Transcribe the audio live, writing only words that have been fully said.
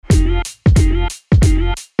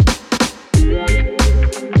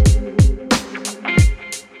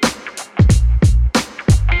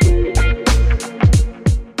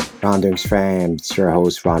Ronderings fam, it's your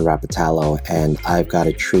host, Ron Rapatello, and I've got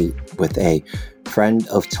a treat with a friend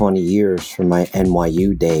of 20 years from my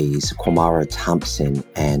NYU days, Kwamara Thompson.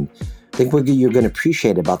 And I think what you're going to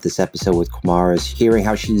appreciate about this episode with Kwamara is hearing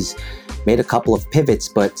how she's made a couple of pivots,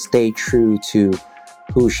 but stayed true to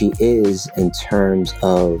who she is in terms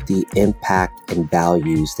of the impact and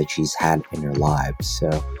values that she's had in her life. So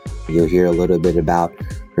you'll hear a little bit about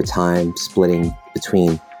her time splitting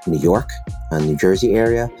between New York, New Jersey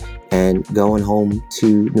area, and going home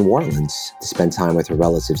to New Orleans to spend time with her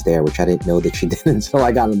relatives there, which I didn't know that she did until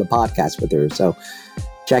I got on the podcast with her. So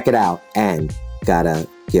check it out. And gotta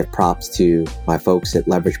give props to my folks at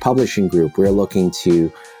Leverage Publishing Group. We're looking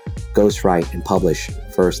to ghostwrite and publish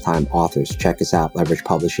first-time authors. Check us out,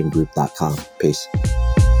 leveragepublishinggroup.com. Peace.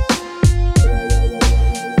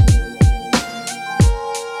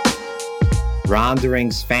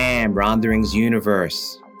 Ronderings fam, Ronderings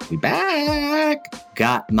universe. We back.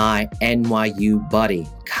 Got my NYU buddy.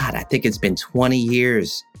 God, I think it's been 20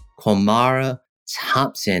 years. Kwamara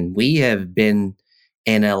Thompson. We have been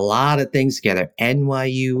in a lot of things together.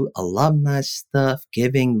 NYU alumni stuff,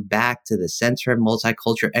 giving back to the Center of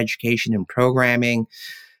Multicultural Education and Programming,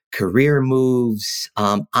 career moves,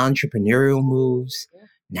 entrepreneurial moves. Yeah.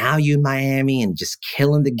 Now you in Miami and just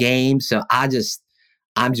killing the game. So I'm just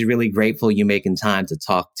really grateful you making time to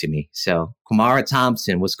talk to me. So Kwamara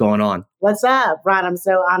Thompson, what's going on? What's up, Ron? I'm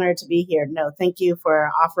so honored to be here. No, thank you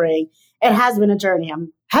for offering. It has been a journey.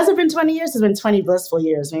 Has it been 20 years? It's been 20 blissful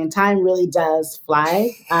years. I mean, time really does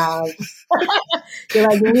fly. You're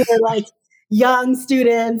like, we were like young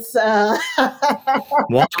students.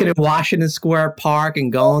 Walking in Washington Square Park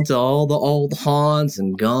and going to all the old haunts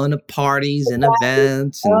and going to parties and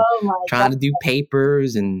events and trying to do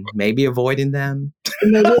papers and maybe avoiding them.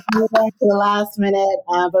 Maybe we went to the last minute,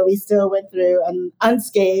 but we still went through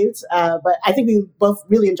unscathed. But I think we both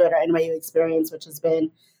really enjoyed our NYU experience, which has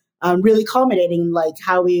been really culminating, like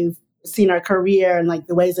how we've seen our career and like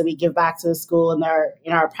the ways that we give back to the school and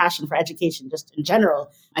our passion for education just in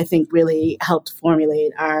general, I think really helped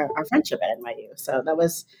formulate our friendship at NYU. So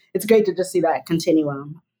it's great to just see that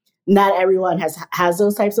continuum. Not everyone has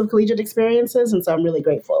those types of collegiate experiences. And so I'm really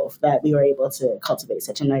grateful that we were able to cultivate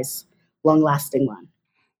such a nice, long-lasting one.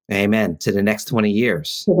 Amen. To the next 20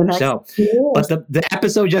 years. But the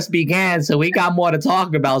episode just began, so we got more to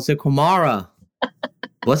talk about. So Kwamara,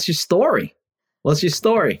 what's your story?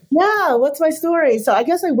 Yeah, what's my story? So I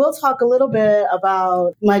guess I will talk a little bit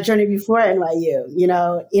about my journey before NYU. You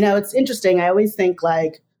know, it's interesting. I always think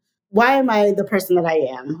like, why am I the person that I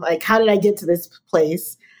am? Like, how did I get to this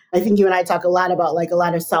place? I think you and I talk a lot about like a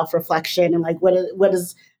lot of self-reflection and like, what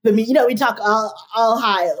is the meaning? You know, we talk all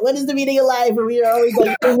high. What is the meaning of life? And we are always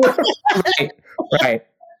like, right.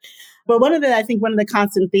 But one of the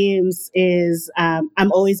constant themes is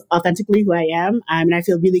I'm always authentically who I am. And I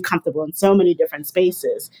feel really comfortable in so many different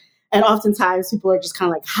spaces. And oftentimes people are just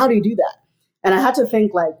kind of like, how do you do that? And I had to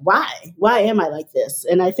think like, why? Why am I like this?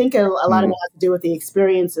 And I think a lot of it has to do with the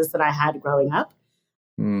experiences that I had growing up.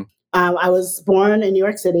 I was born in New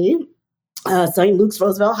York City, St. Luke's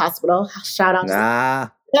Roosevelt Hospital. Shout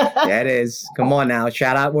out. That is. Come on now.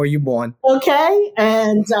 Shout out where you born. Okay.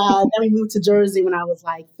 And then we moved to Jersey when I was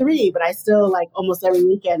like 3, but I still like almost every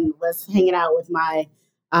weekend was hanging out with my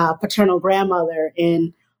paternal grandmother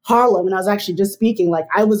in Harlem. And I was actually just speaking, like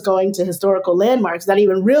I was going to historical landmarks, not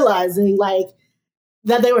even realizing like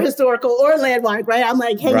that they were historical or landmark, right? I'm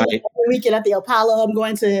like hanging out every weekend at the Apollo. I'm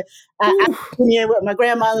going to African with my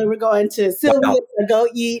grandmother. We're going to Sylvia to go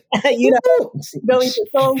eat, go eat the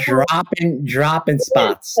soul food. Dropping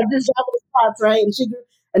spots. Just dropping spots, right?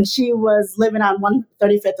 And she was living on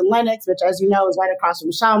 135th and Lenox, which, as you know, is right across from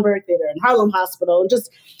Schomburg Theater and Harlem Hospital. And just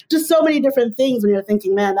so many different things when you're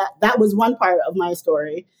thinking, man, that was one part of my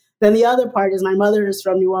story. Then the other part is my mother is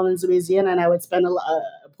from New Orleans, Louisiana, and I would spend a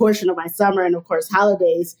portion of my summer and, of course,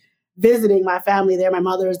 holidays visiting my family there. My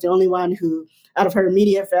mother is the only one who, out of her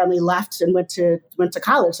immediate family, left and went to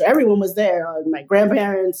college. So everyone was there, my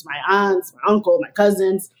grandparents, my aunts, my uncle, my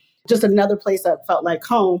cousins, just another place that felt like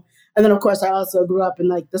home. And then, of course, I also grew up in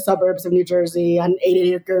like the suburbs of New Jersey on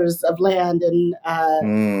 80 acres of land and,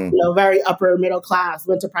 very upper middle class,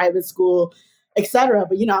 went to private school, et cetera.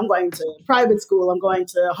 But, I'm going to private school. I'm going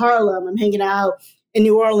to Harlem. I'm hanging out in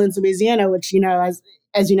New Orleans, Louisiana, which,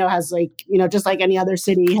 as you know, has like, just like any other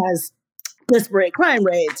city has disparate crime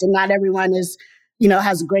rates. And not everyone is,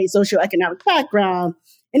 has a great socioeconomic background.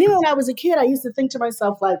 And even when I was a kid, I used to think to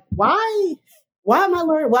myself, like, why am I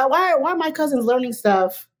learning? Why are my cousins learning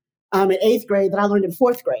stuff in 8th grade that I learned in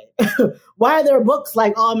 4th grade? Why are their books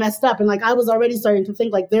like all messed up? And like, I was already starting to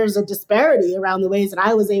think like there's a disparity around the ways that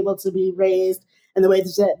I was able to be raised and the way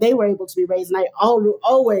that they were able to be raised. And I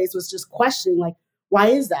always was just questioning, like, why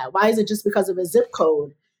is that? Why is it just because of a zip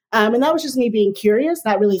code? And that was just me being curious,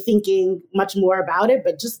 not really thinking much more about it,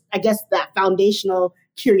 but just, I guess, that foundational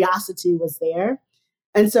curiosity was there.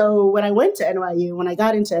 And so when I went to NYU, when I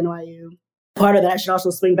got into NYU, part of that, I should also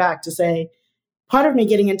swing back to say, part of me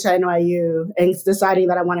getting into NYU and deciding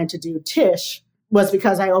that I wanted to do Tisch was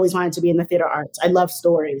because I always wanted to be in the theater arts. I love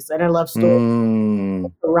stories, and I love stories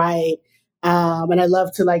to write. And I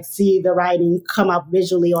love to like see the writing come up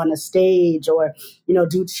visually on a stage or,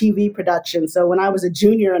 do TV production. So when I was a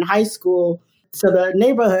junior in high school, so the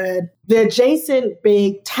neighborhood, the adjacent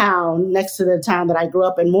big town next to the town that I grew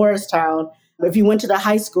up in, Morristown, if you went to the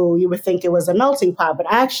high school, you would think it was a melting pot, but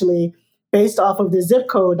actually based off of the zip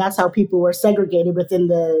code, that's how people were segregated within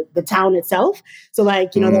the town itself. So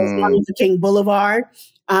like, there was Martin Luther King Boulevard,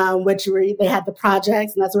 they had the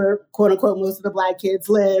projects, and that's where, quote unquote, most of the Black kids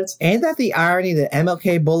lived. Ain't that the irony that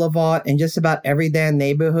MLK Boulevard and just about every damn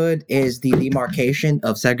neighborhood is the demarcation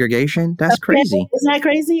of segregation? That's crazy. Isn't that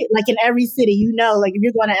crazy? Like in every city, like if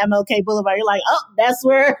you're going to MLK Boulevard, you're like, oh, that's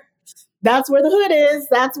where the hood is.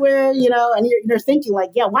 That's where, and you're thinking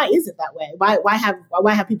like, yeah, why is it that way?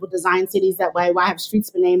 Why have people design cities that way? Why have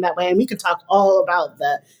streets been named that way? And we could talk all about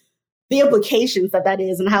the implications that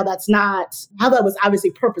is and how that was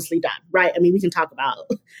obviously purposely done, right? I mean, we can talk about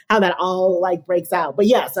how that all like breaks out. But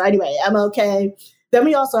yeah, so anyway, MLK. Then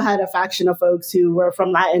we also had a faction of folks who were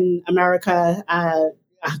from Latin America, a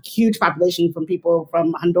huge population from people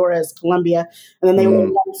from Honduras, Colombia. And then they were in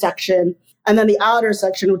one section. And then the outer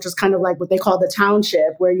section, which was kind of like what they call the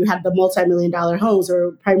township, where you had the multi-million-dollar homes,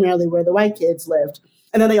 or primarily where the white kids lived.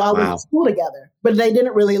 And then they all went to school together, but they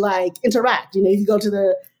didn't really like interact. You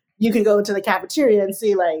can go to the cafeteria and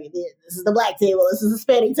see like, this is the Black table, this is the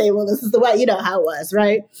Hispanic table, this is the white, how it was,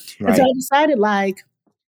 right? And so I decided like,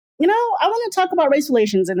 I want to talk about race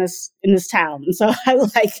relations in this town. And so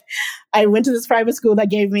I went to this private school that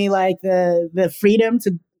gave me like the freedom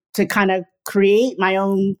to kind of create my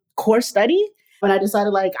own course study. When I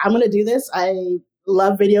decided like, I'm going to do this, I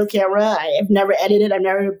love video camera. I have never edited. I've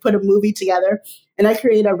never put a movie together. And I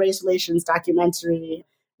created a race relations documentary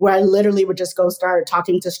where I literally would just go start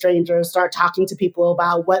talking to strangers, start talking to people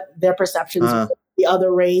about what their perceptions of the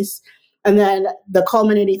other race. And then the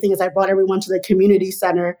culminating thing is I brought everyone to the community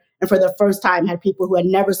center, and for the first time had people who had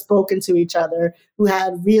never spoken to each other, who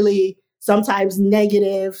had really sometimes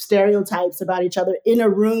negative stereotypes about each other in a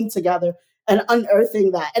room together, and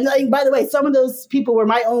unearthing that. And like, by the way, some of those people were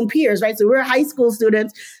my own peers, right? So we're high school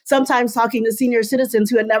students, sometimes talking to senior citizens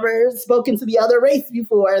who had never spoken to the other race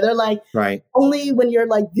before. They're like, only when you're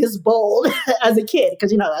like this bold as a kid,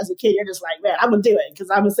 because, as a kid, you're just like, man, I'm going to do it because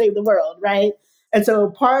I'm going to save the world, right? And so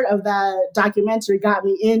part of that documentary got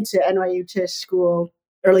me into NYU Tisch School,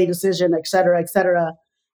 early decision, et cetera, et cetera.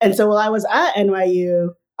 And so while I was at NYU,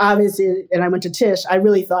 obviously, and I went to Tisch, I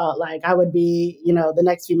really thought like I would be, the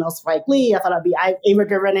next female Spike Lee. I thought I'd be Ava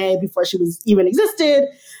DuVernay before she was even existed.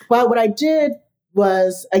 But what I did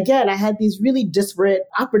was, again, I had these really disparate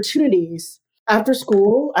opportunities. After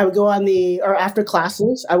school, I would go after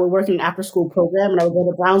classes, I would work in an after school program, and I would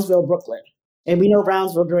go to Brownsville, Brooklyn. And we know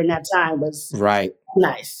Brownsville during that time was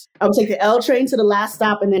nice. I would take the L train to the last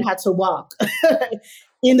stop and then had to walk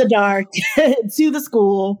in the dark to the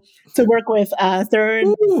school to work with they're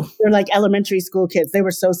like elementary school kids. They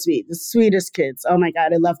were so sweet, the sweetest kids. Oh my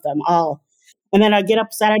God, I loved them all. And then I'd get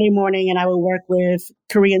up Saturday morning and I would work with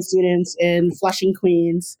Korean students in Flushing,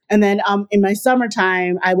 Queens. And then in my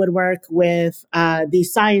summertime, I would work with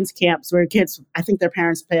these science camps where kids, I think their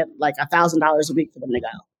parents paid like $1,000 a week for them to go.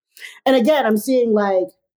 And again, I'm seeing like,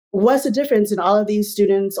 what's the difference in all of these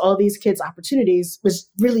students, all of these kids' opportunities was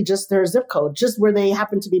really just their zip code, just where they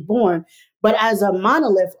happen to be born. But as a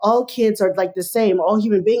monolith, all kids are like the same. All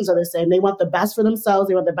human beings are the same. They want the best for themselves.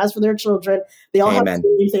 They want the best for their children. They all have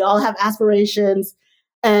dreams. They all have aspirations.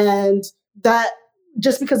 And that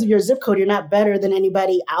just because of your zip code, you're not better than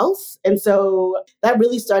anybody else. And so that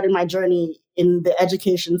really started my journey in the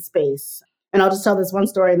education space. And I'll just tell this one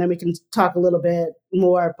story and then we can talk a little bit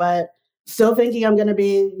more. But still thinking I'm going to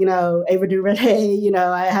be, Ava DuVernay,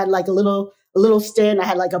 I had like a little stint. I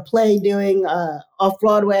had like a play doing off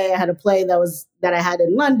Broadway. I had a play that I had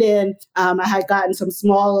in London. I had gotten some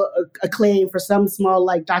small acclaim for some small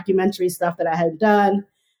like documentary stuff that I had done,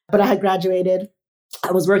 but I had graduated.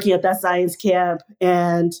 I was working at that science camp,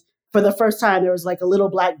 and for the first time, there was like a little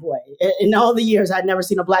Black boy. In all the years, I'd never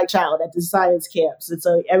seen a Black child at the science camps. And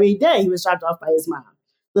so every day he was dropped off by his mom,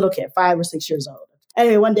 little kid, 5 or 6 years old.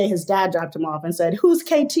 Anyway, one day his dad dropped him off and said, "Who's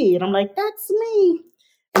KT?" And I'm like, "That's me."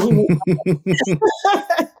 And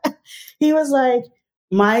he was like,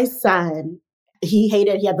 "My son He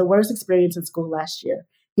had the worst experience in school last year.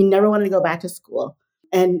 He never wanted to go back to school.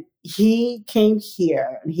 And he came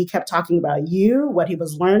here and he kept talking about you, what he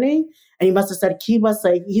was learning. And he must have said,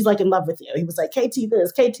 he's like in love with you. He was like, KT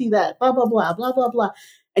this, KT that, blah, blah, blah, blah, blah, blah.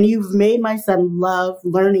 And you've made my son love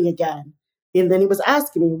learning again. And then he was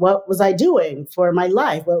asking me, what was I doing for my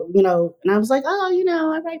life? Well, and I was like,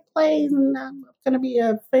 I write plays and I'm going to be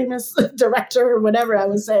a famous director or whatever I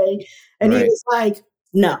was saying. And he was like,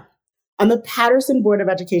 no, I'm the Patterson Board of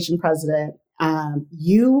Education president.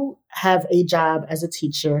 You have a job as a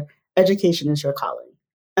teacher. Education is your calling.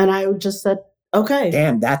 And I just said, okay.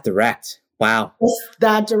 Damn, that direct. Wow.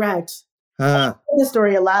 That direct. I've heard this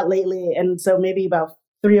story a lot lately. And so maybe about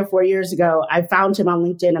 3 or 4 years ago, I found him on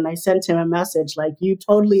LinkedIn and I sent him a message like, you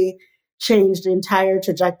totally changed the entire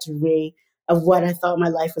trajectory of what I thought my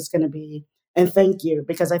life was going to be. And thank you,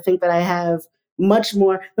 because I think that I have much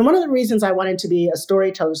more. And one of the reasons I wanted to be a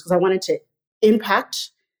storyteller is because I wanted to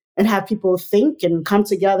impact and have people think and come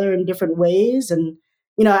together in different ways. And,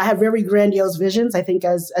 I have very grandiose visions, I think,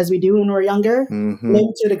 as we do when we're younger. Mm-hmm. Maybe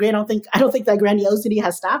to a degree, I don't think that grandiosity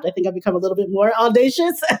has stopped. I think I've become a little bit more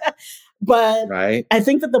audacious. But I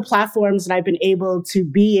think that the platforms that I've been able to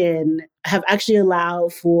be in have actually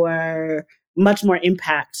allowed for much more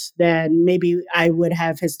impact than maybe I would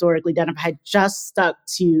have historically done if I had just stuck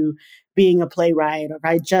to being a playwright or if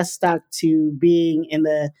I just stuck to being in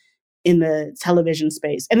the television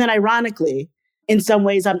space. And then ironically, in some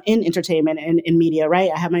ways, I'm in entertainment and in media, right?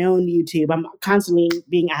 I have my own YouTube. I'm constantly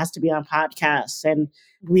being asked to be on podcasts, and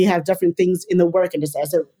we have different things in the work and just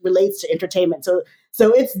as it relates to entertainment. So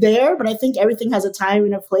it's there, but I think everything has a time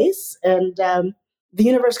and a place. And the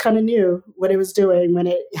universe kind of knew what it was doing when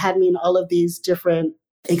it had me in all of these different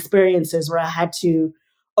experiences where I had to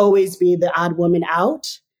always be the odd woman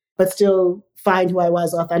out, but still find who I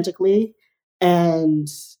was authentically and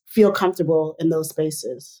feel comfortable in those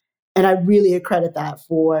spaces. And I really accredit that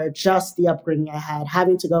for just the upbringing I had,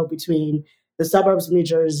 having to go between the suburbs of New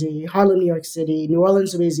Jersey, Harlem, New York City, New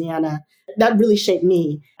Orleans, Louisiana. That really shaped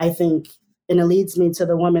me, I think, and it leads me to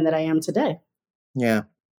the woman that I am today. Yeah.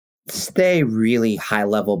 Stay really high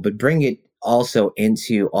level, but bring it also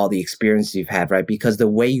into all the experiences you've had, right? Because the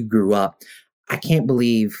way you grew up, I can't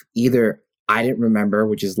believe either I didn't remember,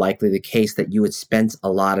 which is likely the case, that you had spent a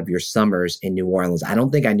lot of your summers in New Orleans. I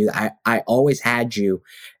don't think I knew that. I always had you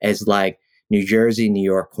as like New Jersey, New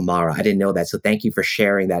York, Kwamara. I didn't know that. So thank you for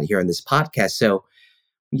sharing that here on this podcast. So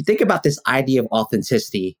when you think about this idea of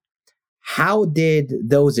authenticity, how did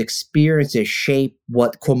those experiences shape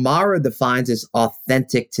what Kwamara defines as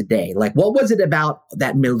authentic today? Like, what was it about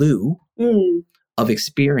that milieu of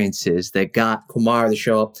experiences that got Kwamara to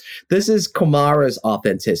show up? This is Kwamara's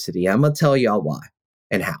authenticity. I'm going to tell y'all why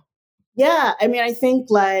and how. Yeah. I mean, I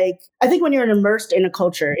think when you're immersed in a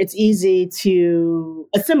culture, it's easy to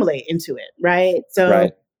assimilate into it. Right.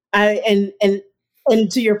 So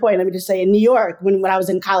and to your point, let me just say in New York, when I was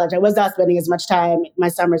in college, I was not spending as much time, my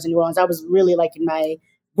summers in New Orleans. I was really like in my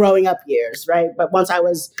growing up years. Right. But once I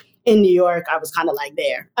was in New York, I was kind of like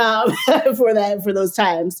there for those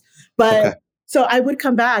times. But so I would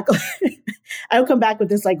come back. I would come back with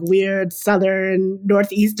this like weird Southern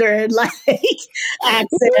Northeastern like accent.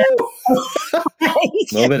 A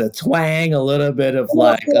little bit of twang, a little bit of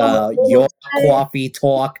like your coffee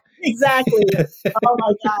talk. Exactly. Oh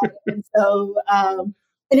my God. And so, and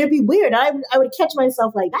it'd be weird. I would catch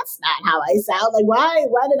myself like, that's not how I sound. Like,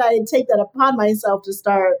 why did I take that upon myself to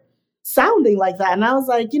start sounding like that? And I was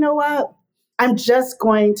like, you know what? I'm just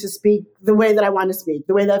going to speak the way that I want to speak,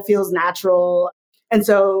 the way that feels natural. And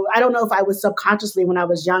so I don't know if I was subconsciously when I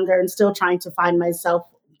was younger and still trying to find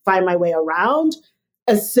my way around,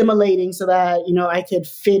 assimilating so that, I could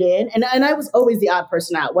fit in. And I was always the odd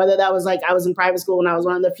person out, whether that was like I was in private school and I was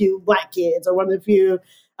one of the few Black kids or one of the few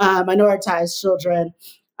minoritized children,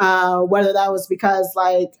 whether that was because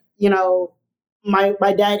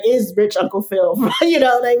my dad is rich Uncle Phil, you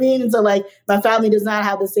know what I mean? And so like my family does not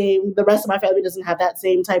have the rest of my family doesn't have that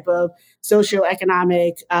same type of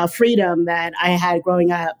socioeconomic freedom that I had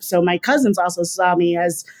growing up. So my cousins also saw me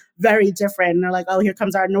as very different. And they're like, oh, here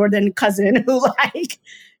comes our northern cousin who like,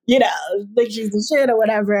 thinks she's the shit or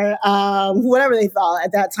whatever they thought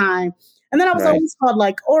at that time. And then I was always called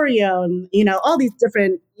like Oreo and, all these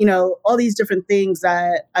different things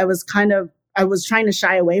that I was trying to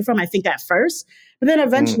shy away from, I think at first. But then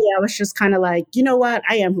eventually I was just kind of like, you know what?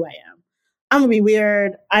 I am who I am. I'm going to be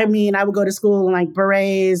weird. I mean, I would go to school in like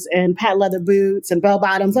berets and patent leather boots and bell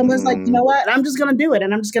bottoms. I'm just like, you know what? I'm just going to do it.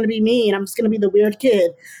 And I'm just going to be me. And I'm just going to be the weird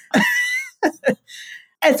kid.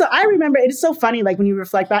 And so I remember, it's so funny, like when you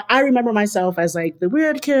reflect back, I remember myself as like the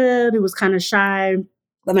weird kid who was kind of shy.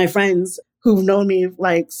 But my friends who've known me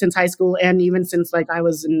like since high school and even since like I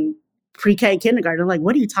was in pre-K kindergarten. I'm like,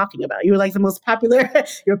 what are you talking about? You were like the most popular,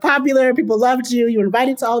 you're popular, people loved you, you were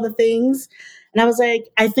invited to all the things. And I was like,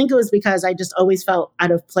 I think it was because I just always felt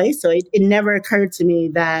out of place. So it never occurred to me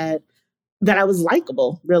that I was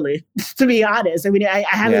likable, really, to be honest. I mean, I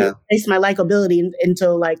haven't embraced my likability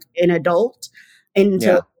until like an adult,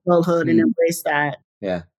 until adulthood and embrace that.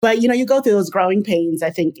 Yeah. But, you go through those growing pains,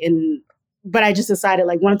 I think, but I just decided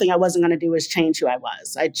like one thing I wasn't going to do is change who I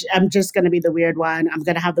was. I'm just going to be the weird one. I'm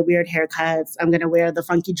going to have the weird haircuts. I'm going to wear the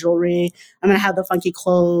funky jewelry. I'm going to have the funky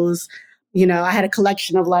clothes. I had a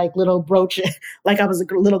collection of like little brooches, like I was a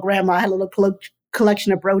little grandma. I had a little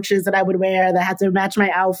collection of brooches that I would wear that had to match my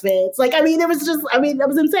outfits. Like, I mean, that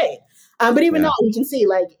was insane. But even now you can see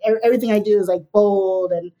like everything I do is like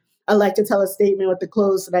bold, and I like to tell a statement with the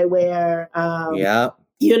clothes that I wear. I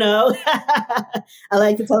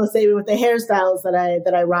like to tell a statement with the hairstyles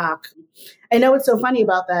that I rock. I know what's so funny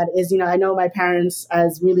about that is, I know my parents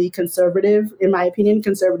as really conservative, in my opinion,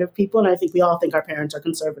 conservative people. And I think we all think our parents are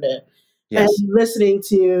conservative. Yes. And listening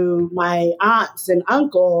to my aunts and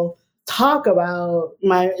uncle talk about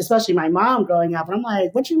especially my mom growing up. And I'm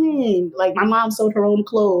like, what you mean? Like my mom sewed her own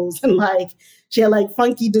clothes and like she had like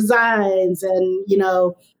funky designs and,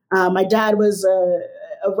 my dad was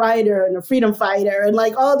a writer and a freedom fighter and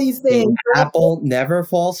like all these things. The apple never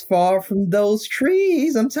falls far from those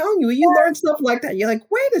trees. I'm telling you, you learn stuff like that. You're like,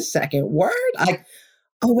 wait a second, word?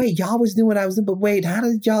 Oh, wait, y'all was doing what I was doing, but wait, how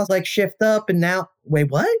did y'all like shift up and now, wait,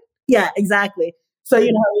 what? Yeah, exactly. So,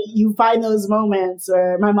 you find those moments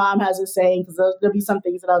where my mom has a saying, because there'll be some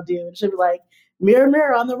things that I'll do. And she'll be like, mirror,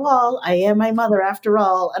 mirror on the wall, I am my mother after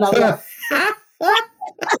all. And I'm like,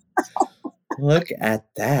 look at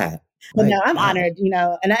that. But no, I'm honored,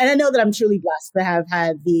 and I know that I'm truly blessed to have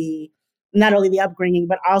had not only the upbringing,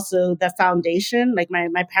 but also the foundation. Like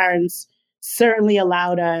my parents certainly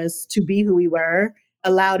allowed us to be who we were,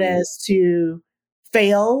 allowed us to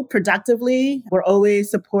fail productively. We're always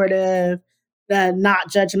supportive, not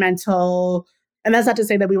judgmental. And that's not to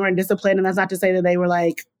say that we weren't disciplined. And that's not to say that they were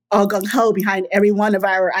like all gung-ho behind every one of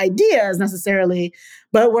our ideas necessarily.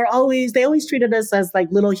 But they always treated us as like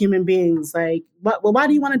little human beings. Like, why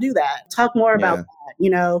do you want to do that? Talk more about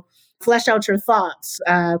that, flesh out your thoughts.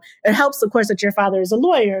 It helps, of course, that your father is a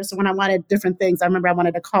lawyer. So when I wanted different things, I remember I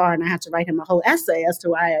wanted a car and I had to write him a whole essay as to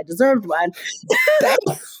why I deserved one.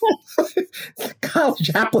 College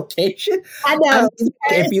application? I know.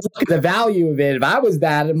 If you look at the value of it, if I was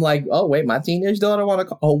that, I'm like, oh, wait, my teenage daughter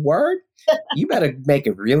want a word? You better make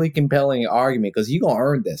a really compelling argument because you're going to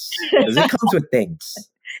earn this. Because it comes with things.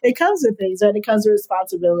 It comes with things, and it comes with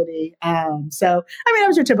responsibility. So, I mean, I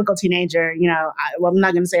was your typical teenager. I'm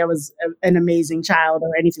not going to say I was an amazing child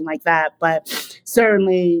or anything like that, but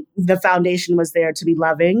certainly the foundation was there to be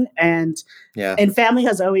loving. And family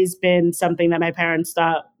has always been something that my parents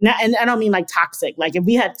thought. And I don't mean like toxic. Like if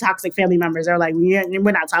we had toxic family members, they're like,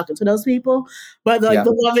 we're not talking to those people. But like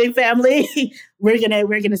the loving family, we're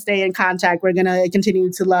gonna stay in contact. We're gonna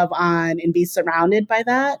continue to love on and be surrounded by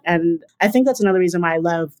that. And I think that's another reason why I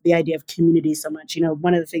love the idea of community so much.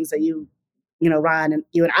 One of the things that Ron and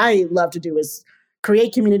you and I love to do is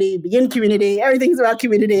create community, begin community. Everything's about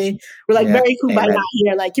community. We're like very kumbaya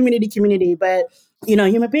here, like community. But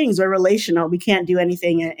human beings are relational. We can't do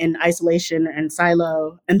anything in isolation and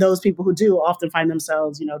silo. And those people who do often find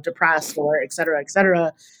themselves, depressed or et cetera, et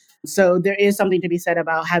cetera. So there is something to be said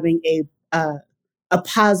about having a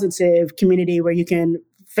positive community where you can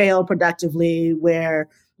fail productively, where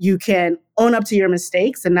you can own up to your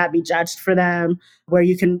mistakes and not be judged for them, where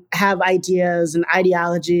you can have ideas and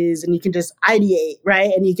ideologies and you can just ideate,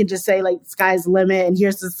 right? And you can just say like, sky's the limit and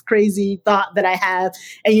here's this crazy thought that I have.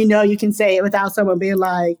 And you can say it without someone being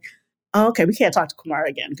like, oh, okay, we can't talk to Kwamara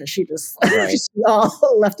again because she just she's all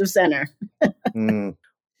left of center.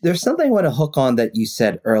 There's something I want to hook on that you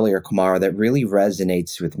said earlier, Kwamara, that really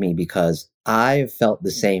resonates with me because I've felt the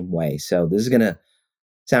same way. So this is going to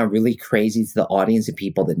sound really crazy to the audience and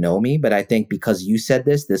people that know me, but I think because you said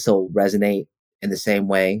this will resonate in the same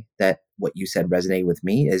way that what you said resonated with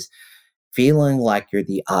me, is feeling like you're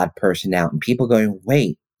the odd person out and people going,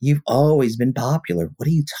 wait, you've always been popular. What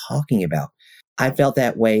are you talking about? I felt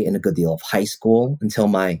that way in a good deal of high school until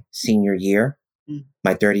my senior year.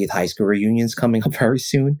 My 30th high school reunion is coming up very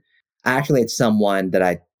soon. I actually had someone that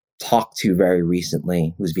I talked to very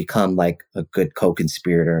recently who's become like a good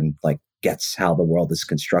co-conspirator and like gets how the world is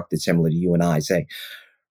constructed, similar to you and I, say,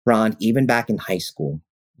 Ron, even back in high school,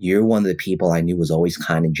 you're one of the people I knew was always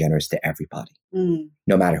kind and generous to everybody,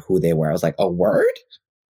 no matter who they were. I was like, a word?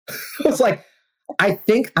 I was like, I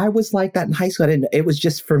think I was like that in high school. It was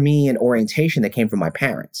just for me an orientation that came from my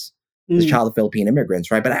parents. the child of Philippine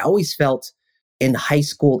immigrants, right? But I always felt in high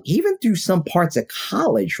school, even through some parts of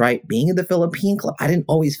college, right? Being in the Philippine club, I didn't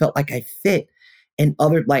always felt like I fit in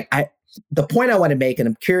other, the point I want to make, and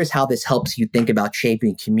I'm curious how this helps you think about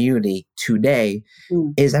shaping community today,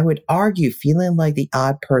 is I would argue feeling like the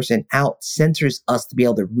odd person out centers us to be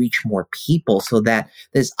able to reach more people, so that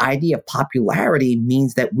this idea of popularity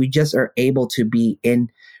means that we just are able to be in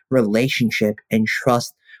relationship and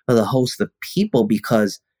trust with a host of people,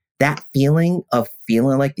 because that feeling of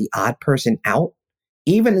feeling like the odd person out,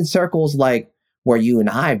 even in circles like where you and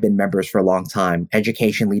I have been members for a long time,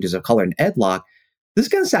 education leaders of color and EdLock, this is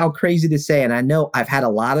going to sound crazy to say, and I know I've had a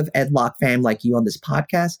lot of EdLock fam like you on this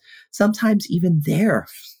podcast. Sometimes even there,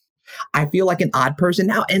 I feel like an odd person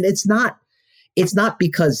now. And it's not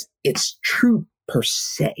because it's true per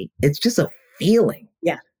se. It's just a feeling.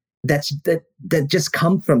 Yeah. That just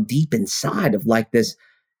comes from deep inside of like this.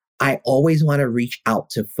 I always want to reach out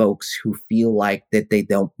to folks who feel like that they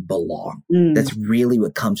don't belong. That's really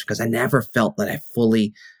what comes, because I never felt that I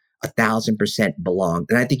fully 1,000% belonged.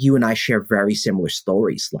 And I think you and I share very similar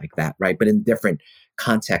stories like that, right? But in different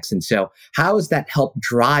contexts. And so how has that helped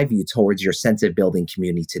drive you towards your sense of building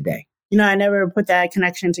community today? I never put that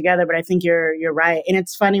connection together, but I think you're right. And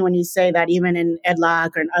it's funny when you say that, even in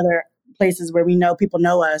EdLock or in other places where we know people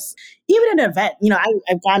know us, even in an event,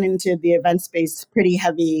 I've gone into the event space pretty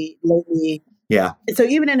heavy lately. Yeah. So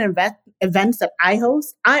even in events that I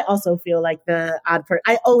host, I also feel like the odd person.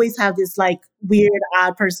 I always have this like weird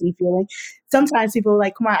odd person feeling. Sometimes people are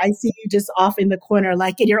like, come on, I see you just off in the corner,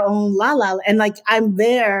 like in your own la. And like, I'm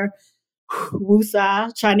there,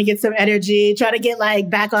 woosah, trying to get some energy, trying to get like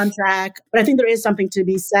back on track. But I think there is something to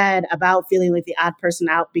be said about feeling like the odd person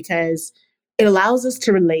out, because it allows us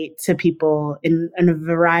to relate to people in a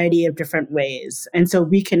variety of different ways. And so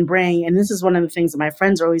we can bring, and this is one of the things that my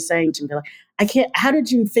friends are always saying to me, they're like, how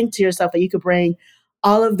did you think to yourself that you could bring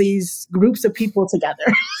all of these groups of people together?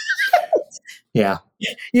 Yeah.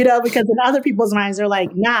 Because in other people's minds, they're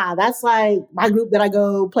like, nah, that's like my group that I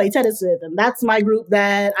go play tennis with. And that's my group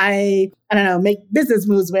that I don't know, make business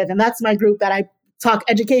moves with. And that's my group that I talk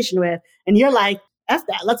education with. And you're like, F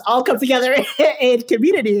that, let's all come together in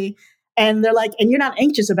community. And they're like, and you're not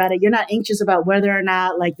anxious about it. You're not anxious about whether or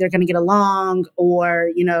not like they're going to get along or,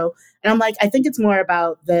 and I'm like, I think it's more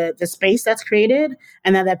about the space that's created,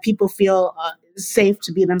 and that people feel safe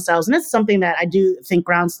to be themselves. And that's something that I do think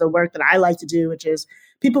grounds the work that I like to do, which is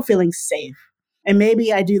people feeling safe. And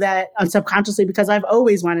maybe I do that subconsciously because I've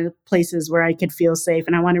always wanted places where I could feel safe.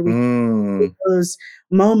 And I want to reach those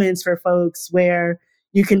moments for folks where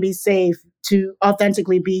you can be safe to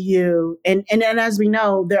authentically be you. And as we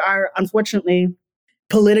know, there are, unfortunately,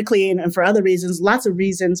 politically and for other reasons, lots of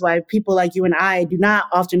reasons why people like you and I do not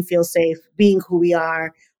often feel safe being who we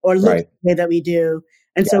are or look the way that we do.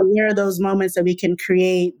 And so where are those moments that we can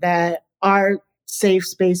create that are safe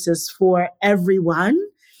spaces for everyone?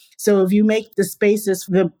 So if you make the spaces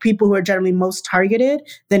for the people who are generally most targeted,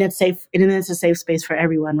 then it's safe, and then it's a safe space for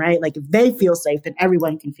everyone, right? Like if they feel safe, then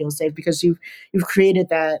everyone can feel safe because you've created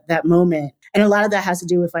that moment. And a lot of that has to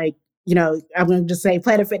do with like, I'm going to just say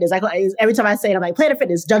Planet Fitness. Every time I say it, I'm like, Planet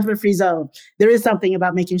Fitness, judgment-free zone. There is something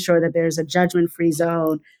about making sure that there's a judgment-free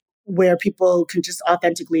zone where people can just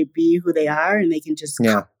authentically be who they are, and they can just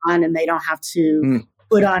come on, and they don't have to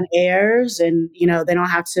put on airs, and, they don't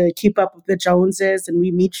have to keep up with the Joneses, and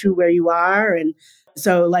we meet you where you are. And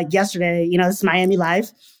so like yesterday, it's Miami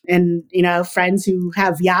life, and, friends who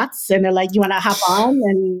have yachts, and they're like, you want to hop on?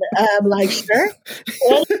 And I'm like, sure.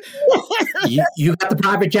 you got the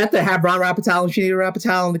private jet to have Ron Rapoport and Shanita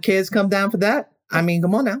Rapoport and the kids come down for that? I mean,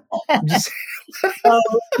 come on now. So, so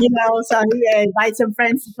he invite some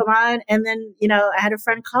friends to come on. And then, I had a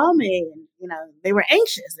friend call me, and, they were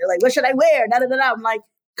anxious. They're like, what should I wear? Da, da, da, da. I'm like,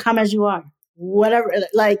 come as you are. Whatever.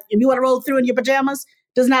 Like, if you want to roll through in your pajamas,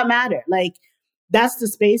 does not matter. Like, that's the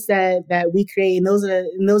space that we create. And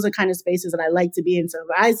those are kind of spaces that I like to be in. So if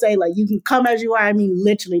I say like, you can come as you are, I mean,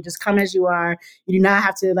 literally just come as you are. You do not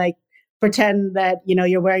have to like pretend that,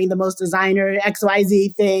 you're wearing the most designer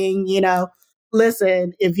XYZ thing,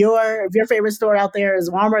 Listen, if your favorite store out there is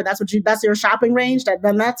Walmart, that's your shopping range,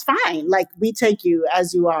 then that's fine. Like we take you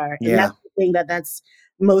as you are. And that's the thing that's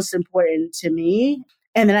most important to me.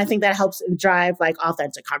 And then I think that helps drive like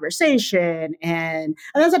authentic conversation. And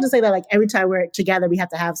that's not to say that like every time we're together, we have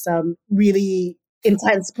to have some really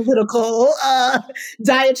intense political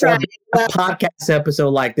diatribe. A podcast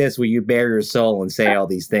episode like this where you bare your soul and say all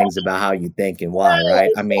these things about how you think and why,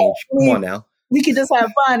 right? I mean, come on now. We could just have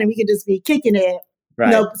fun and we could just be kicking it.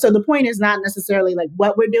 Right. So the point is not necessarily like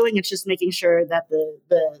what we're doing. It's just making sure that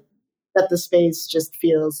the space just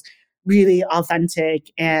feels really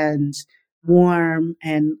authentic and warm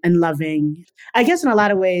and loving. I guess in a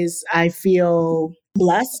lot of ways, I feel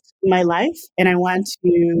blessed in my life, and I want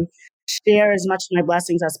to share as much of my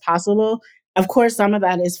blessings as possible. Of course, some of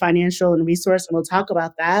that is financial and resource, and we'll talk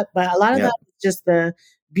about that. But a lot of Yep. that is just the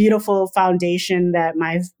beautiful foundation that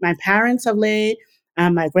my parents have laid,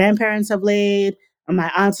 my grandparents have laid, my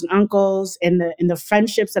aunts and uncles, and the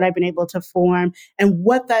friendships that I've been able to form, and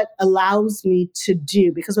what that allows me to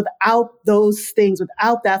do. Because without those things,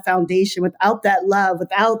 without that foundation, without that love,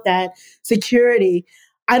 without that security,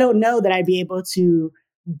 I don't know that I'd be able to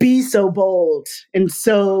be so bold and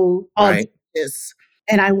so Right. audacious.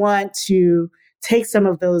 And I want to take some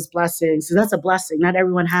of those blessings. So that's a blessing. Not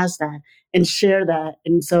everyone has that, and share that.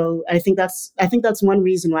 And so I think that's one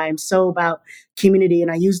reason why I'm so about community.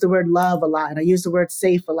 And I use the word love a lot, and I use the word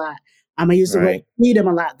safe a lot. I use the word Right. freedom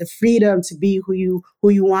a lot. The freedom to be who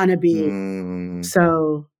you want to be.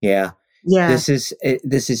 So Yeah. yeah, This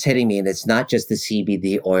is hitting me, and it's not just the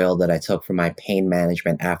CBD oil that I took for my pain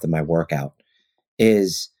management after my workout.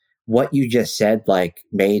 Is what you just said, like,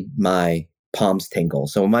 made my palms tingle.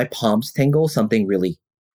 So when my palms tingle, something really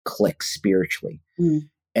clicks spiritually.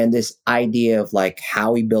 And this idea of like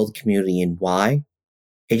how we build community and why,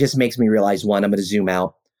 it just makes me realize, one, I'm going to zoom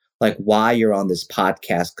out, like why you're on this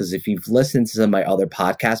podcast. Because if you've listened to some of my other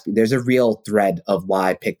podcasts, there's a real thread of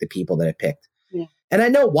why I picked the people that I picked. Yeah. And I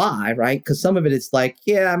know why, right? Because some of it, it's like,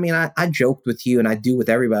 yeah, I mean, I joked with you and I do with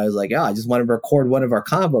everybody. I was like, oh, I just want to record one of our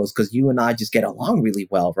convos because you and I just get along really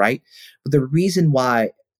well, right? But the reason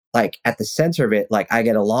why, like, at the center of it, like, I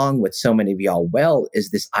get along with so many of y'all well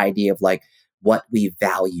is this idea of like what we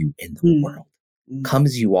value in the world. Come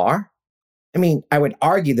as you are. I mean, I would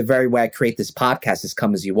argue the very way I create this podcast is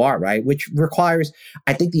come as you are, right? Which requires,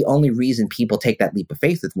 I think the only reason people take that leap of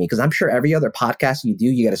faith with me, because I'm sure every other podcast you do,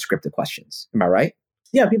 you get a scripted questions. Am I right?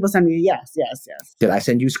 Yeah, people send me yes. Did I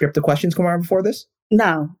send you scripted questions, Kwamara, before this?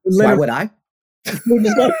 No. Why would I? We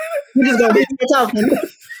just go keep talking.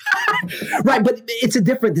 Right, but it's a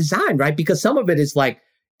different design, right? Because some of it is like,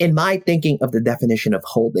 in my thinking of the definition of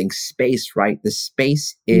holding space, right? The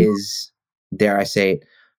space is, dare I say it,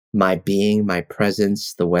 my being, my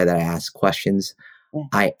presence, the way that I ask questions. Yeah.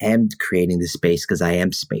 I am creating the space because I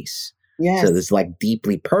am space. Yes. So this like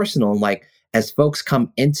deeply personal. And like, as folks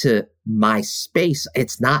come into my space,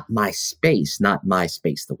 it's not my space,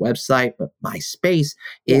 the website, but my space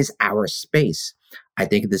is our space. I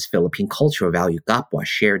think of this Philippine culture of value, gapwa,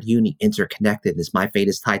 shared uni, interconnected. As my fate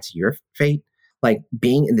is tied to your fate. Like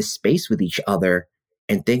being in the space with each other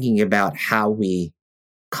and thinking about how we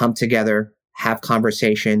come together, have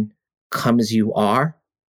conversation, come as you are.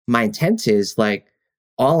 My intent is like,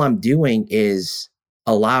 all I'm doing is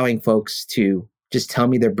allowing folks to just tell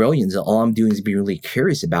me their brilliance. All I'm doing is be really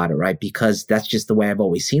curious about it, right? Because that's just the way I've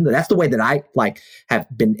always seen it. That's the way that I like have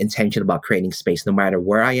been intentional about creating space, no matter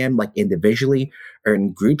where I am, like individually or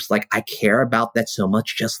in groups. Like I care about that so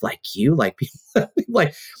much, just like you. Like people,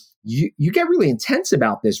 like you get really intense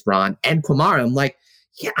about this, Ron and Kwamara. I'm like,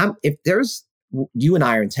 yeah, if there's, you and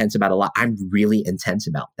I are intense about a lot. I'm really intense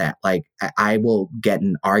about that. Like I will get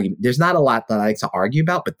an argument. There's not a lot that I like to argue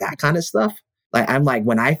about, but that kind of stuff. Like I'm like,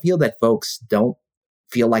 when I feel that folks don't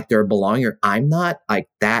feel like they're belonging or I'm not, like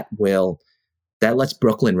that lets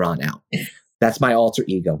Brooklyn Ron out. That's my alter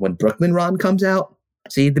ego. When Brooklyn Ron comes out,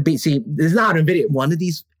 see, there's not a video. One of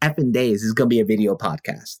these effing days is going to be a video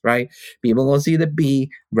podcast, right? People going to see the B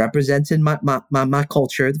representing my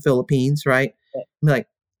culture, the Philippines, right? I'm like,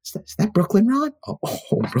 is that Brooklyn Ron? Oh,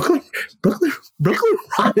 Brooklyn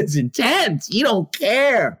Ron is intense. You don't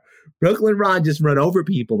care. Brooklyn Ron just run over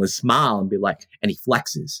people and smile and be like, and he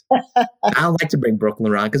flexes. I don't like to bring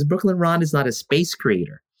Brooklyn Ron because Brooklyn Ron is not a space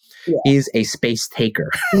creator. Yeah. He's a space taker.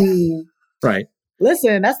 Right.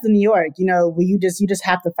 Listen, that's the New York, where you just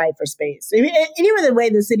have to fight for space. I mean, and even the way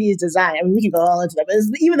the city is designed, I mean, we can go all into that, but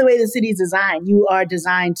even the way the city is designed, you are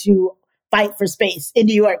designed to fight for space in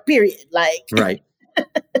New York, period. Like, right.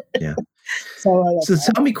 Yeah. So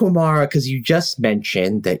tell me, Kwamara, because you just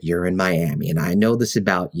mentioned that you're in Miami, and I know this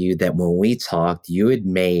about you, that when we talked, you had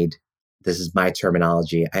made, this is my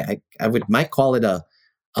terminology, I might call it a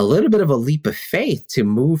little bit of a leap of faith to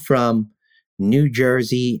move from New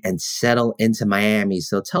Jersey and settle into Miami.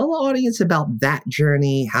 So tell the audience about that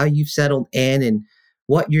journey, how you've settled in, and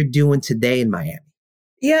what you're doing today in Miami.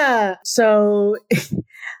 Yeah. So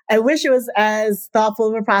I wish it was as thoughtful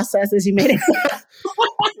of a process as you made it.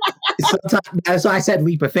 So I said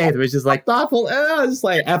leap of faith. It was just like thoughtful. Just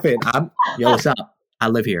like F it. Yo, what's up? I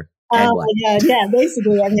live here. Oh my God. Yeah,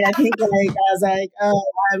 basically. I mean, I think like I was like, oh,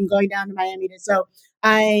 I'm going down to Miami. So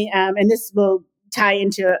I and this will tie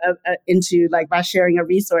into like my sharing of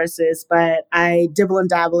resources, but I dibble and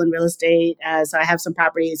dabble in real estate. So I have some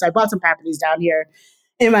properties. I bought some properties down here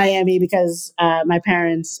in Miami because my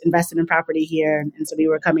parents invested in property here. And so we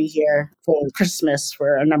were coming here for Christmas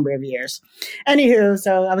for a number of years. Anywho,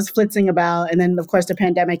 so I was flitzing about. And then, of course, the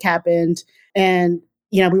pandemic happened. And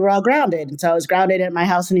we were all grounded. And so I was grounded at my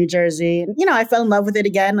house in New Jersey. And, I fell in love with it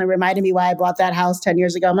again. It reminded me why I bought that house 10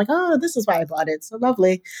 years ago. I'm like, oh, this is why I bought it. So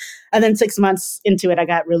lovely. And then 6 months into it, I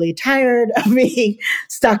got really tired of being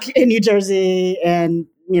stuck in New Jersey and,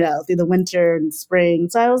 through the winter and spring.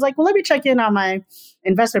 So I was like, well, let me check in on my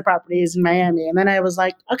investment properties in Miami. And then I was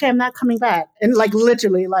like, okay, I'm not coming back. And like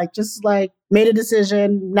literally just made a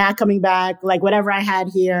decision, not coming back, like whatever I had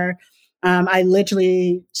here. I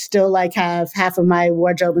literally still have half of my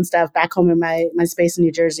wardrobe and stuff back home in my space in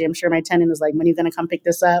New Jersey. I'm sure my tenant is like, when are you going to come pick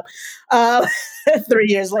this up? 3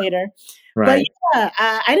 years later. Right. But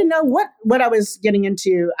yeah, I didn't know what I was getting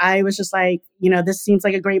into. I was just like, this seems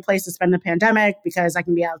like a great place to spend the pandemic because I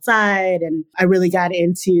can be outside. And I really got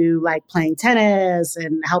into like playing tennis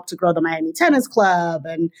and helped to grow the Miami Tennis Club.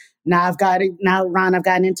 And now I've gotten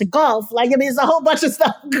into golf. There's a whole bunch of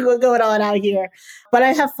stuff going on out here. But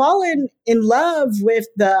I have fallen in love with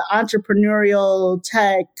the entrepreneurial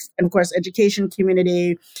tech and, of course, education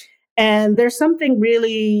community. And there's something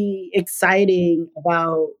really exciting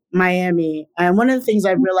about Miami. And one of the things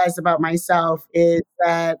I've realized about myself is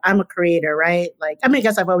that I'm a creator, right? I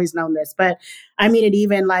guess I've always known this, but I mean it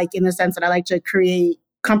even in the sense that I like to create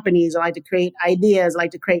companies. I like to create ideas. I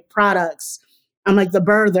like to create products. I'm like the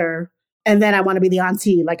birther. And then I want to be the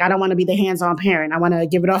auntie. I don't want to be the hands-on parent. I want to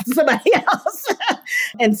give it off to somebody else.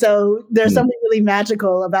 And so there's something really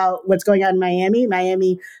magical about what's going on in Miami.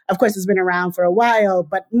 Miami, of course, has been around for a while,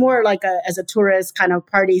 but more as a tourist kind of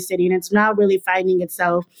party city. And it's now really finding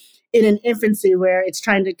itself in an infancy where it's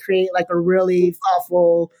trying to create a really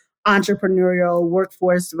thoughtful entrepreneurial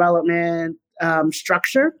workforce development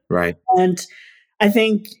structure. Right. And I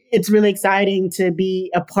think it's really exciting to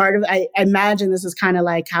be a part of. I imagine this is kind of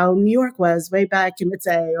like how New York was way back in the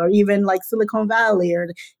day, or even Silicon Valley, or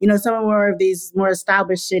some more of these more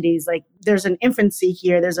established cities. There's an infancy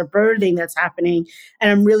here, there's a birthing that's happening,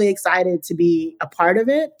 and I'm really excited to be a part of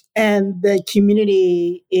it. And the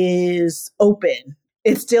community is open.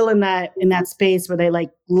 It's still in that space where they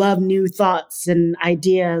love new thoughts and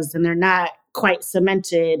ideas, and they're not quite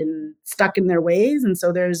cemented and stuck in their ways. And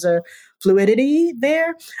so there's a fluidity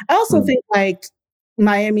there. I also think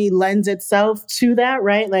Miami lends itself to that,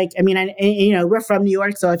 right? We're from New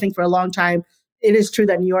York. So I think for a long time, it is true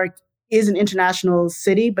that New York is an international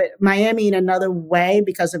city, but Miami in another way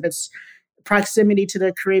because of its proximity to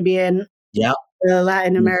the Caribbean,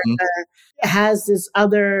 Latin America, has this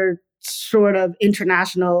other sort of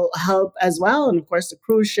international hub as well. And of course, the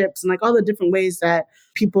cruise ships and all the different ways that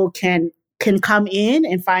people can come in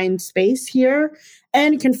and find space here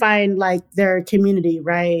and can find their community,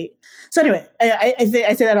 right? So anyway, I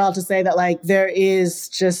say that all to say that there is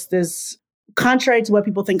just this, contrary to what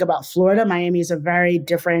people think about Florida, Miami is a very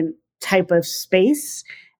different type of space.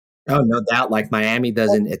 Oh, no doubt. Miami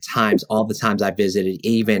doesn't at times, all the times I visited,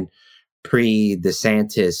 even pre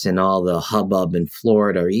DeSantis and all the hubbub in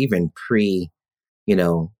Florida, or even pre,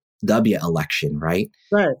 W election, right?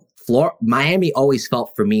 Right. Miami always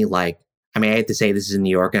felt for me I hate to say this is in New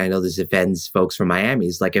York, and I know this offends folks from Miami.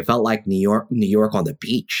 It's it felt like New York on the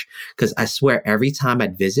beach. Because I swear, every time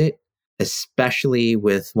I'd visit, especially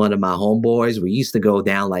with one of my homeboys, we used to go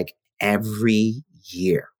down every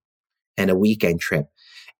year and a weekend trip.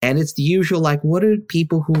 And it's the usual, what do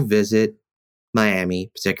people who visit Miami,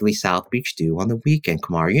 particularly South Beach, do on the weekend,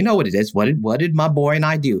 Kwamara? You know what it is. What did my boy and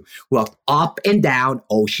I do? We walked up and down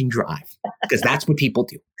Ocean Drive, because that's what people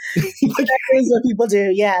do. That is what people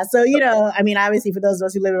do, yeah. So, obviously for those of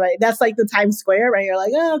us who live right, that's the Times Square, right? You're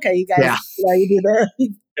like, oh, okay, you guys, you do the...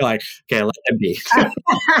 You're like, okay, let them be.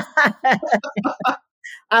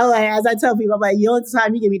 As I tell people, I'm like, the only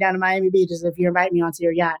time you get me down to Miami Beach is if you invite me onto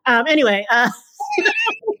your yacht. Anyway, how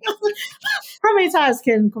many times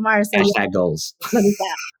can Kwamara say hashtag goals? Let me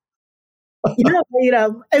stop.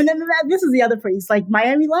 And then this is the other piece,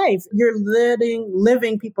 Miami life. You're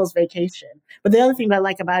living people's vacation. But the other thing that I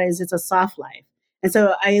like about it is it's a soft life. And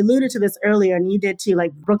so I alluded to this earlier, and you did too,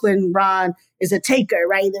 Brooklyn Ron is a taker,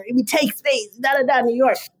 right? We take space, New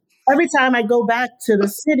York. Every time I go back to the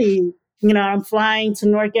city, I'm flying to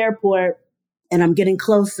Newark Airport and I'm getting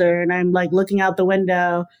closer and I'm looking out the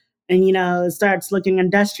window and, it starts looking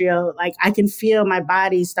industrial. I can feel my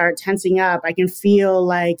body start tensing up. I can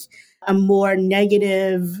feel a more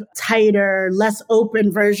negative, tighter, less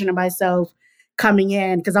open version of myself coming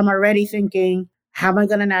in, because I'm already thinking, how am I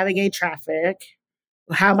going to navigate traffic?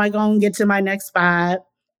 How am I going to get to my next spot?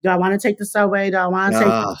 Do I want to take the subway? Do I want to take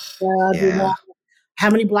Oh, do yeah. how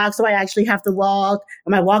many blocks do I actually have to walk?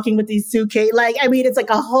 Am I walking with these suitcases? Like, I mean, it's like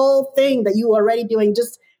a whole thing that you are already doing,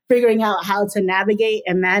 just figuring out how to navigate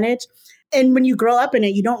and manage. And when you grow up in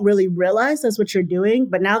it, you don't really realize that's what you're doing.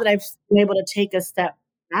 But now that I've been able to take a step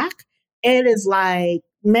back, it is like,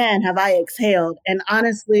 man, have I exhaled. And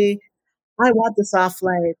honestly, I want the soft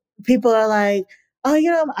life. People are like, oh,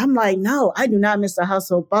 I'm like, no, I do not miss the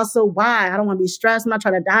hustle bustle. Why? I don't want to be stressed. I'm not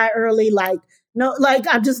trying to die early. Like, no, like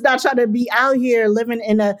I'm just not trying to be out here living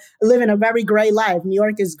a very gray life. New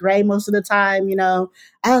York is gray most of the time.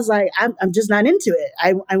 I was like, I'm just not into it.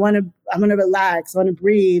 I want to relax. I want to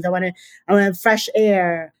breathe. I want fresh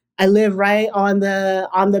air. I live right on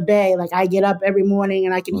the bay. Like I get up every morning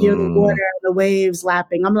and I can hear the water Mm, and the waves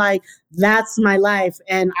lapping. I'm like, that's my life.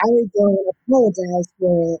 And I don't apologize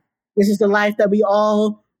for it. This is the life that we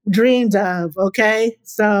all dreamed of. Okay.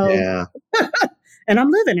 So, yeah. and I'm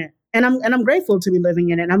living it. And I'm grateful to be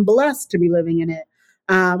living in it. I'm blessed to be living in it.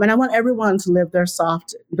 And I want everyone to live their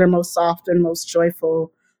most soft and most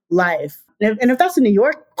joyful life. And if that's in New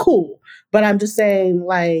York, cool. But I'm just saying,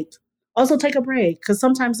 like, also take a break because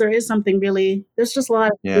sometimes there's just a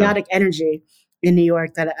lot of Yeah. chaotic energy in New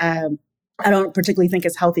York that I don't particularly think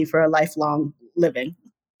is healthy for a lifelong living.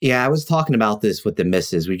 Yeah, I was talking about this with the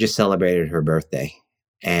missus. We just celebrated her birthday.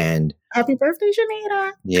 And Happy birthday,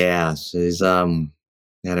 Shanita. yeah, she's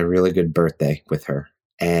had a really good birthday with her.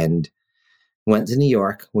 And went to New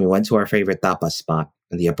York. We went to our favorite tapas spot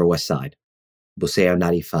on the Upper West Side, Buceo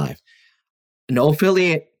 95. No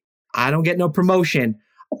affiliate. I don't get no promotion.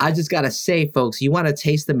 I just gotta say, folks, you want to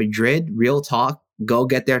taste the Madrid real talk? Go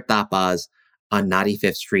get their tapas on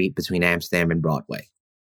 95th Street between Amsterdam and Broadway.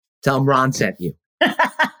 Tell them Ron sent you.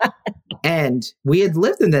 And we had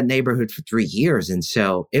lived in that neighborhood for 3 years. And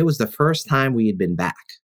so it was the first time we had been back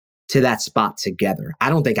to that spot together.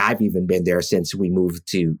 I don't think I've even been there since we moved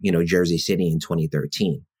to, Jersey City in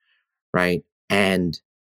 2013. Right. And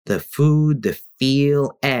the food, the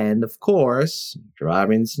feel, and of course,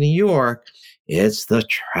 driving to New York, it's the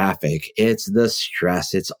traffic, it's the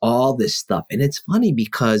stress, it's all this stuff. And it's funny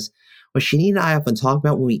because what Shanine and I often talk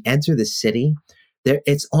about when we enter the city,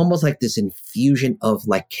 it's almost like this infusion of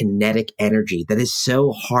like kinetic energy that is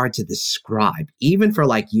so hard to describe, even for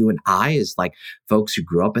like you and I as like folks who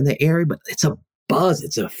grew up in the area, but it's a buzz,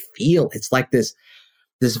 it's a feel. It's like this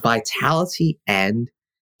vitality. And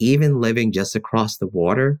even living just across the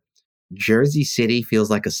water, Jersey City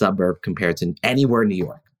feels like a suburb compared to anywhere in New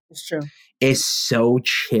York. It's true. It's so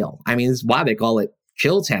chill. I mean, it's why they call it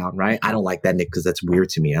Chill Town, right? I don't like that nick because that's weird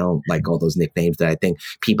to me. I don't like all those nicknames that I think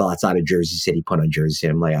people outside of Jersey City put on Jersey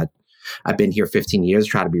City. I'm like, I've been here 15 years,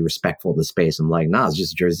 try to be respectful of the space. I'm like, nah, it's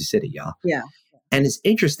just Jersey City, y'all. Yeah. And it's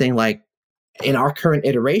interesting, like in our current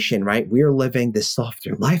iteration, right? We're living this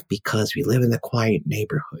softer life because we live in a quiet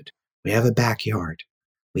neighborhood. We have a backyard.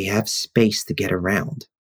 We have space to get around.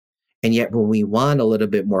 And yet when we want a little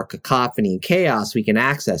bit more cacophony and chaos, we can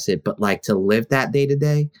access it. But like to live that day to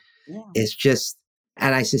day, it's just,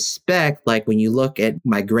 and I suspect like when you look at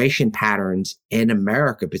migration patterns in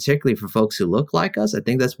America, particularly for folks who look like us, I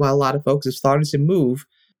think that's why a lot of folks have started to move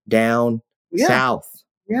down south.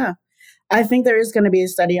 Yeah. I think there is going to be a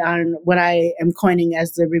study on what I am coining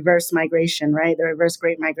as the reverse migration, right? The reverse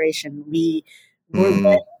Great Migration. We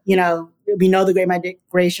know the Great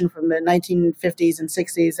Migration from the 1950s and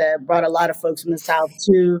 60s that brought a lot of folks from the South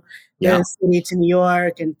to the city, to New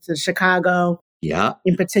York and to Chicago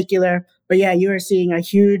in particular. But yeah, you are seeing a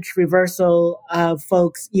huge reversal of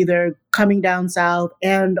folks either coming down South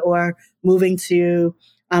and or moving to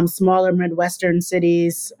smaller Midwestern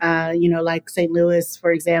cities, like St. Louis,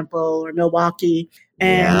 for example, or Milwaukee.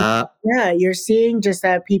 And you're seeing just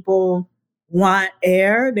that people want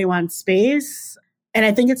air, they want space. And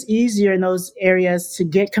I think it's easier in those areas to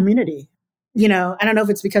get community. I don't know if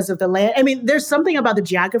it's because of the land. I mean, there's something about the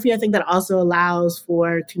geography, I think, that also allows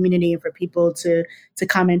for community and for people to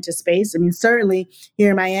come into space. I mean, certainly here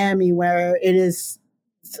in Miami, where it is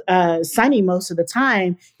sunny most of the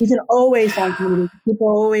time, you can always find community. People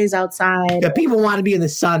are always outside. Yeah, people want to be in the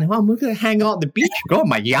sun. Oh, I'm going to hang out on the beach. Go on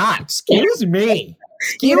my yacht. Excuse me.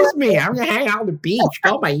 Excuse me. I'm going to hang out on the beach.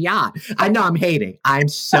 Go on my yacht. I know I'm hating. I'm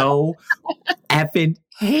so effing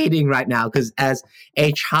hating right now because as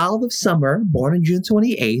a child of summer, born on June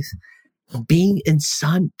 28th, being in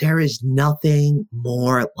sun, there is nothing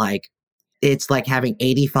more like, it's like having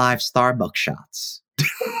 85 Starbucks shots.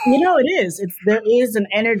 It is. There is an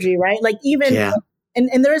energy, right? Like even,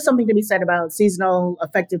 and there is something to be said about seasonal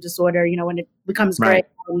affective disorder. When it becomes gray,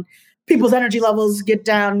 people's energy levels get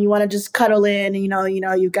down. You want to just cuddle in.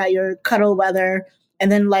 You got your cuddle weather,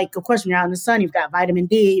 And then, like, of course, when you're out in the sun, you've got vitamin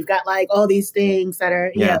D, you've got like all these things that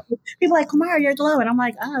are, Yeah. people are like, Kwamara, you're glowing. I'm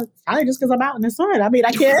like, oh, probably just because I'm out in the sun. I mean,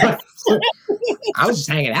 I can't. I was just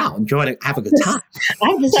hanging out, enjoying it, have a good time.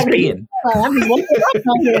 I'm just having being. I'm just waking up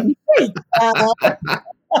out here in the street.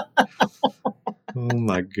 Oh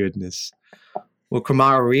my goodness. Well,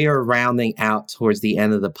 Kwamara, we are rounding out towards the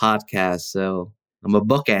end of the podcast, so I'm a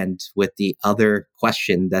bookend with the other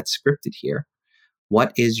question that's scripted here.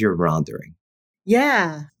 What is your rondering?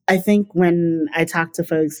 Yeah. I think when I talk to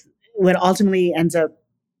folks, what ultimately ends up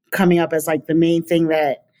coming up as like the main thing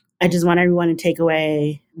that I just want everyone to take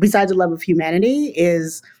away, besides the love of humanity,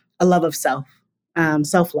 is a love of self,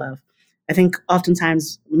 self-love. I think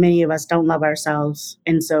oftentimes many of us don't love ourselves.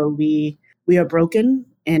 And so we are broken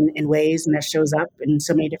in ways, and that shows up in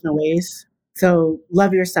so many different ways. So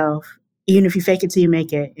love yourself, even if you fake it till you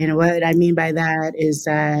make it. And what I mean by that is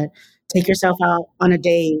that take yourself out on a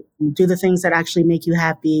date, do the things that actually make you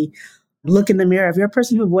happy. Look in the mirror. If you're a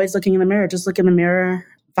person who avoids looking in the mirror, just look in the mirror,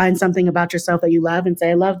 find something about yourself that you love and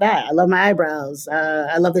say, I love that. I love my eyebrows.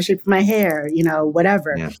 I love the shape of my hair,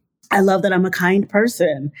 whatever. Yeah. I love that I'm a kind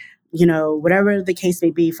person. Whatever the case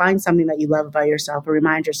may be, find something that you love about yourself and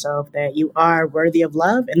remind yourself that you are worthy of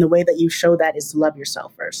love. And the way that you show that is to love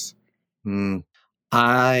yourself first.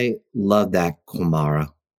 I love that, Kwamara,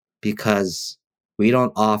 because we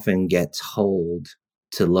don't often get told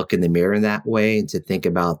to look in the mirror in that way and to think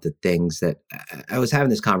about the things that I was having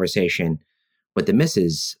this conversation with the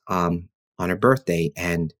missus on her birthday.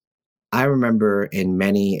 And I remember in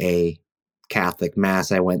many a Catholic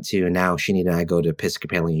mass I went to, and now Shanita and I go to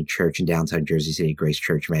Episcopalian Church in downtown Jersey City, Grace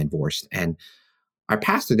Church, Van Vorst. And our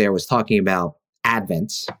pastor there was talking about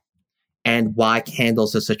Advent and why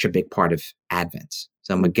candles are such a big part of Advent.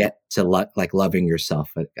 So I'm going to get to loving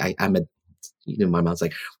yourself. I'm my mom's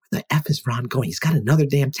like, where the F is Ron going? He's got another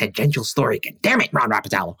damn tangential story again. Damn it, Ron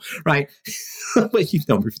Rapatello, right? But you've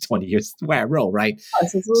known me for 20 years. That's the way I roll, right?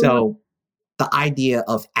 So the idea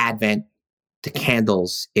of Advent, the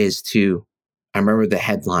candles, is to, I remember the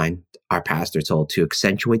headline our pastor told, to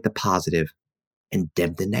accentuate the positive and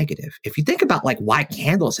dim the negative. If you think about like why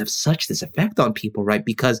candles have such this effect on people, right?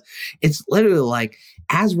 Because it's literally like,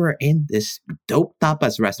 as we're in this dope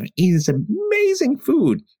tapas restaurant, eating this amazing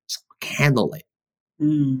food, candlelit.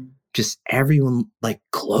 Just everyone like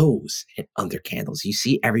glows under candles. You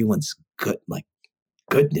see everyone's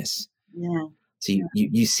goodness. Yeah. So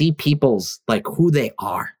you see people's like who they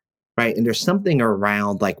are, right? And there's something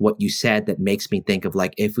around like what you said that makes me think of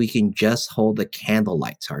like, if we can just hold the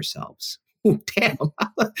candlelight to ourselves. Ooh, damn.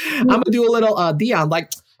 I'm gonna do a little Dion, like,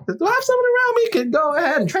 do I have someone around me? Can go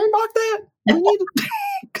ahead and trademark that?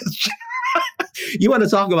 You want to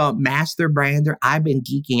talk about master brander? I've been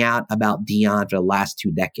geeking out about Dion for the last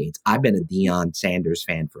 2 decades. I've been a Deion Sanders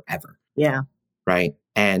fan forever. Yeah. Right.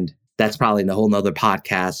 And that's probably a whole nother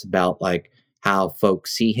podcast about like how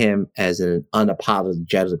folks see him as an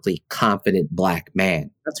unapologetically confident Black man.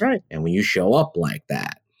 That's right. And when you show up like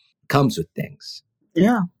that, it comes with things.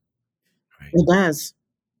 Yeah. Right. It does.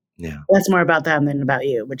 Yeah. That's more about them than about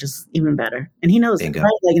you, which is even better. And he knows it, right?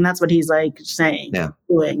 Like, and that's what he's like saying. Yeah.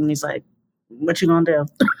 Doing. And he's like, what you gonna do?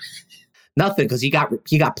 Nothing, because he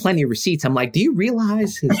got plenty of receipts. I'm like, do you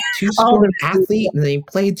realize his 2-sport athlete and they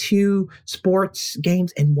played 2 sports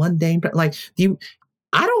games in one day? But like,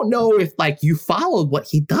 I don't know if like you followed what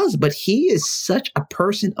he does, but he is such a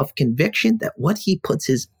person of conviction that what he puts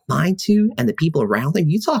his mind to and the people around him,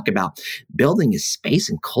 you talk about building his space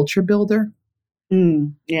and culture builder.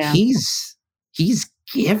 Yeah. He's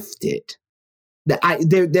gifted.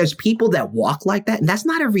 There's people that walk like that, and that's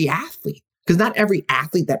not every athlete. Because not every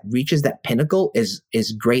athlete that reaches that pinnacle is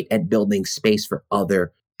great at building space for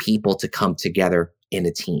other people to come together in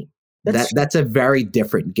a team. That's a very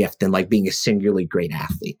different gift than like being a singularly great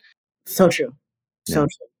athlete. So true. So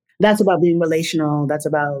true. That's about being relational. That's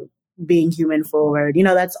about being human forward.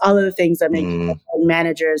 That's all of the things that make people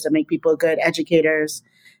managers, that make people good educators.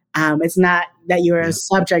 It's not that you're a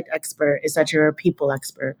subject expert. It's that you're a people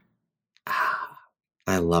expert.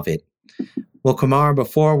 I love it. Well, Kwamara,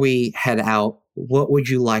 before we head out, what would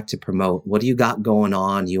you like to promote? What do you got going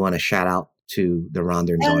on? You want to shout out to the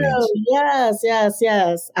Ronderns audience?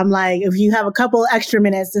 Yes. I'm like, if you have a couple extra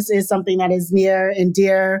minutes, this is something that is near and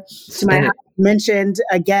dear to my heart. Mentioned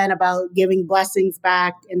again about giving blessings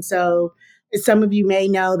back. And so some of you may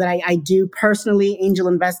know that I do personally angel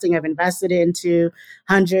investing. I've invested into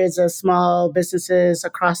hundreds of small businesses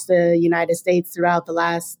across the United States throughout the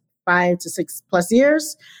last 5 to 6 plus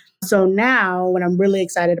years. So now what I'm really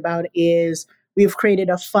excited about is we've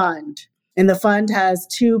created a fund, and the fund has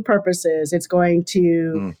 2 purposes. It's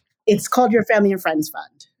called your Family and Friends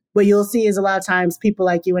Fund. what you'll see is a lot of times people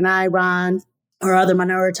like you and I, Ron, or other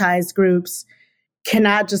minoritized groups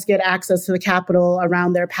cannot just get access to the capital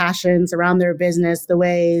around their passions, around their business, the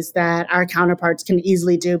ways that our counterparts can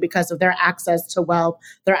easily do because of their access to wealth,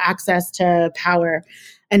 their access to power.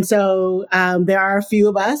 And so there are a few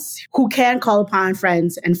of us who can call upon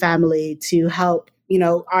friends and family to help,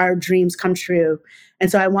 our dreams come true.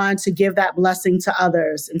 And so I wanted to give that blessing to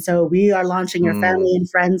others. And so we are launching your Family and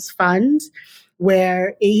Friends Fund,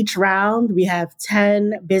 where each round we have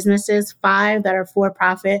 10 businesses, 5 that are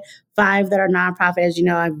for-profit, 5 that are nonprofit. As you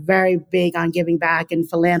know, I'm very big on giving back and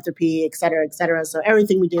philanthropy, et cetera, et cetera. So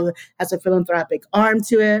everything we do has a philanthropic arm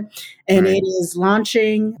to it. And It is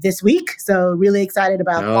launching this week. So really excited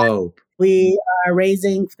about that. We are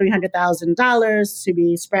raising $300,000 to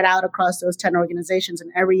be spread out across those 10 organizations.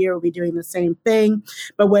 And every year we'll be doing the same thing.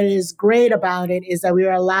 But what is great about it is that we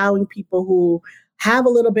are allowing people who have a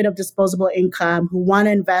little bit of disposable income, who want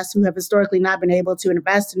to invest, who have historically not been able to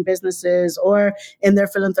invest in businesses or in their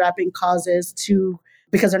philanthropic causes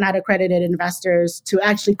because they're not accredited investors, to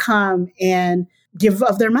actually come and give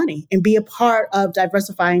of their money and be a part of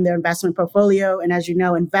diversifying their investment portfolio. And as you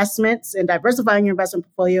know, investments and diversifying your investment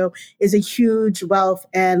portfolio is a huge wealth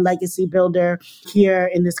and legacy builder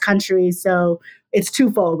here in this country. So it's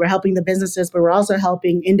twofold. We're helping the businesses, but we're also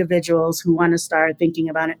helping individuals who want to start thinking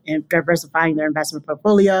about it and diversifying their investment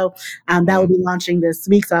portfolio. That will be launching this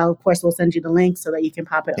week. So of course, we'll send you the link so that you can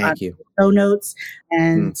pop it on the show notes.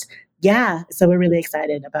 And so we're really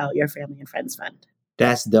excited about your Family and Friends Fund.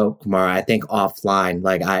 That's dope, Kwamara. I think offline,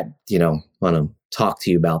 I want to talk to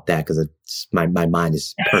you about that because my mind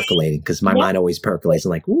is percolating, because my mind always percolates. I'm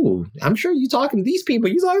like, ooh, I'm sure you're talking to these people.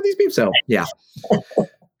 So, yeah.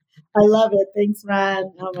 I love it. Thanks,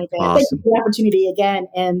 Ron. Oh, my God. Awesome. Thank you for the opportunity again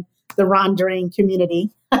in the Rondering community.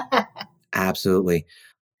 Absolutely.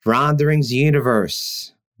 Rondering's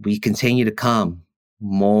universe. We continue to come.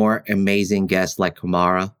 More amazing guests like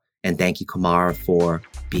Kwamara. And thank you, Kwamara, for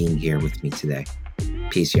being here with me today.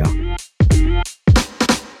 Peace, y'all.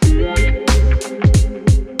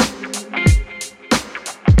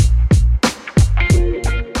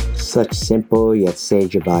 Such simple yet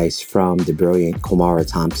sage advice from the brilliant Kwamara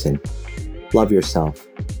Thompson. Love yourself.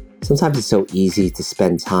 Sometimes it's so easy to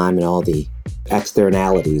spend time in all the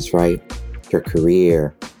externalities, right? Your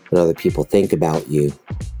career, what other people think about you,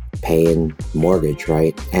 paying mortgage,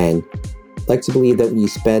 right? And I like to believe that when you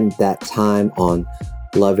spend that time on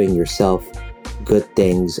loving yourself, good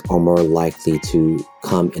things are more likely to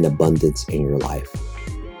come in abundance in your life.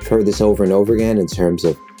 I've heard this over and over again in terms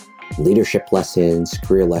of leadership lessons,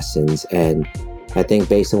 career lessons, and I think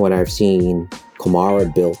based on what I've seen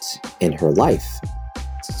Kwamara built in her life,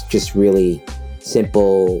 it's just really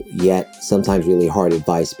simple yet sometimes really hard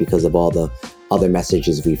advice because of all the other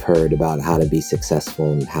messages we've heard about how to be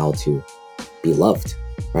successful and how to be loved,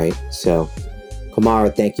 right? So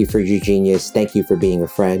Kwamara, thank you for your genius. Thank you for being a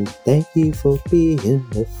friend. Thank you for being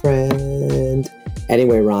a friend.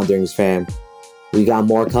 Anyway, Ronderings fam, we got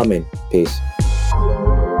more coming. Peace.